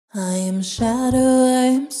I am shadow, I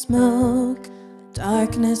am smoke,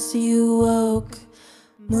 darkness you woke.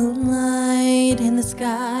 Moonlight in the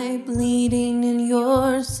sky, bleeding in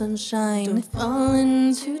your sunshine. Don't fall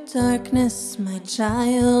into darkness, my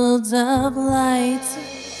child of light.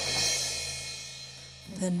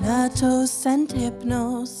 Thanatos and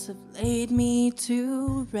Hypnos have laid me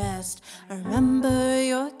to rest. I remember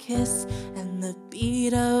your kiss and the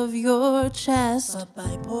beat of your chest. But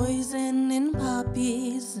by poison in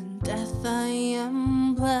poppies and death I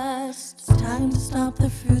am blessed. It's time to stop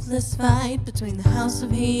the fruitless fight between the house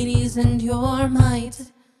of Hades and your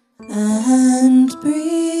might. And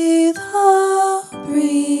breathe, oh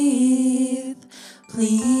breathe,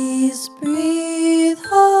 please breathe,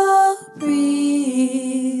 oh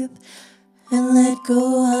breathe, and let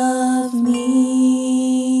go of me.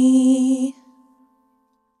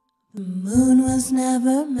 The moon was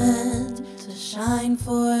never meant to shine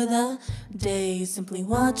for the day. Simply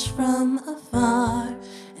watch from afar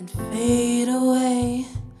and fade away.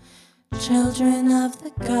 Children of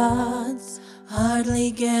the gods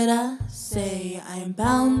hardly get a say. I am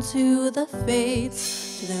bound to the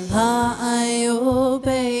fates, to their law I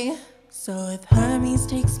obey. So if Hermes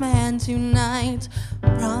takes my hand tonight,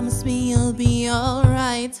 promise me you'll be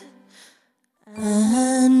alright.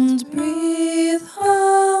 And breathe,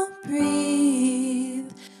 oh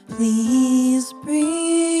breathe, please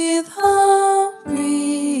breathe, oh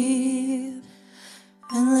breathe,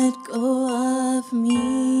 and let go of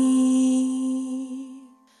me.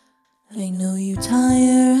 I know you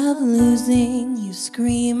tire of losing, you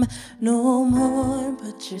scream no more,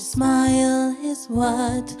 but your smile is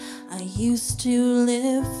what I used to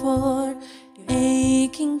live for. Your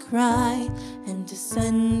aching cry and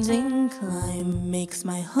descending climb makes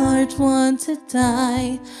my heart want to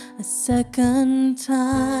die a second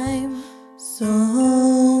time.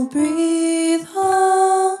 So breathe,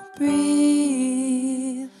 oh